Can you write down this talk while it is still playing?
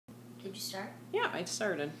Did you start? Yeah, I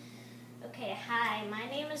started. Okay, hi, my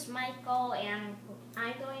name is Michael, and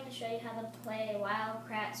I'm going to show you how to play Wild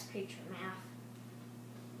Kratts Creature Math.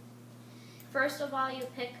 First of all, you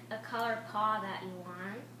pick a color paw that you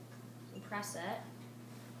want, and press it.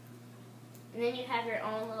 And then you have your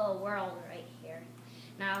own little world right here.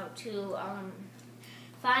 Now, to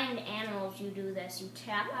find animals, you do this. You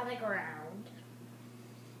tap on the ground,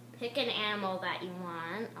 pick an animal that you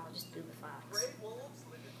want. I'll just do the fox.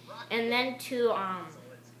 And then to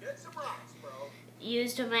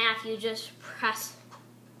use the math, you just press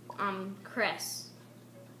Chris,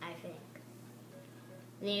 I think.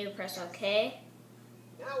 Then you press OK.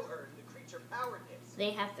 Now earn the creature power disc.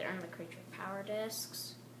 Then you have to earn the creature power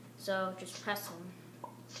discs. So just press them.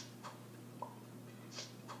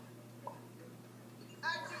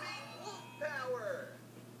 Activate wolf power.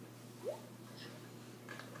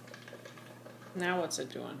 Now what's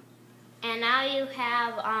it doing? And now you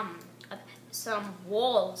have some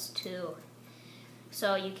wolves too.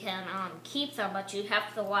 So you can keep them, but you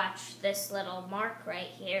have to watch this little mark right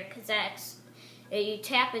here, because that's you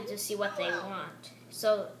tap it to see what they want.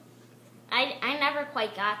 So I never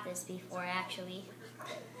quite got this before, actually.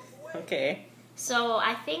 Okay. So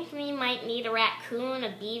I think we might need a raccoon,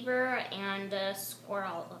 a beaver, and a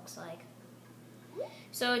squirrel, it looks like.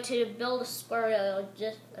 So to build a squirrel,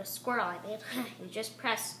 you just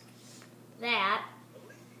press that. A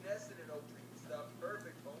leafy nest in an oak tree stuff,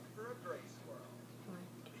 perfect home for a gray squirrel.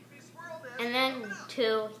 Leafy squirrel nest. And then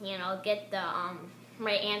to, get the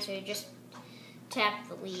right answer, you just tap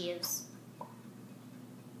the leaves.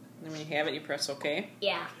 And when you have it, you press OK.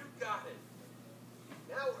 Yeah. You got it.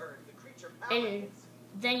 Now earn the creature power And disc.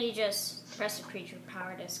 then you just press the creature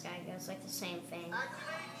power disc, I guess, like the same thing.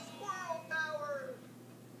 Activate squirrel power.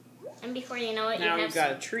 And before you know it, Now you you've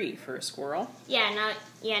got a tree for a squirrel.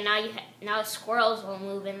 now squirrels will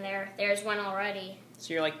move in there. There's one already.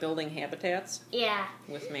 So you're like building habitats Yeah.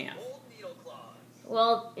 with math. Old needle claws.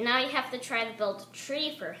 Well, now you have to try to build a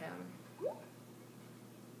tree for him.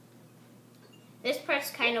 This part's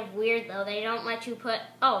kind of weird, though. They don't let you put...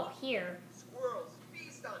 Oh, here. Squirrels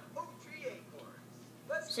feast on oak tree acorns.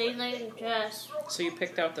 Let's So you play can acorns. just... So you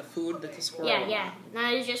picked out the food that the squirrel Yeah. Now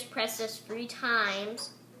you just press this 3 times.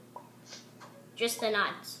 Just the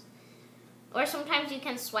nuts. Or sometimes you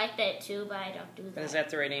can swipe it, too, but I don't do that. Is that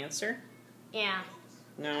the right answer? Yeah.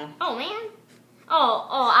 No. Oh, man. Oh,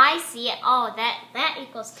 I see it. Oh, that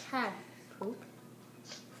equals 10. Poop.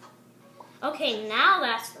 Okay, now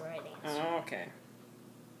that's the right answer. Oh, okay.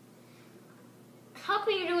 How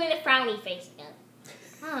come you're doing the frowny face again?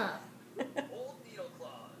 Huh. Old needle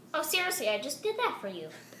claws. Oh, seriously, I just did that for you.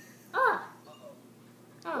 Oh. Uh-oh.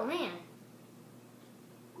 Oh, man.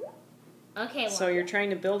 Okay, well, So you're trying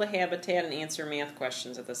to build a habitat and answer math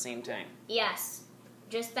questions at the same time. yes.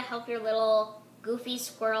 Just to help your little goofy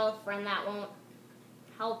squirrel friend that won't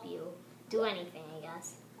help you do anything, I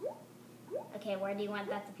guess. Okay, where do you want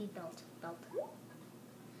that to be built?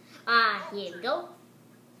 Here we go.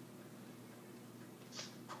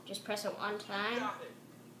 Just press it 1 time. Got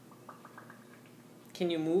it. Can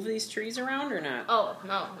you move these trees around or not? Oh,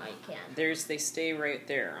 no, you can't. They stay right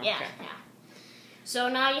there. Okay. Yeah. So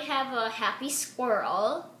now you have a happy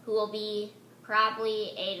squirrel who will be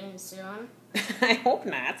probably Aiden soon. I hope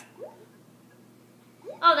not.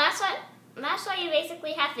 Oh, that's why you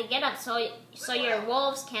basically have to get up so your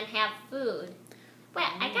wolves can have food. But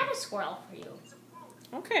I got a squirrel for you.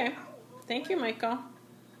 Okay. Thank you, Michael.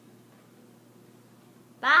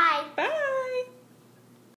 Bye. Bye.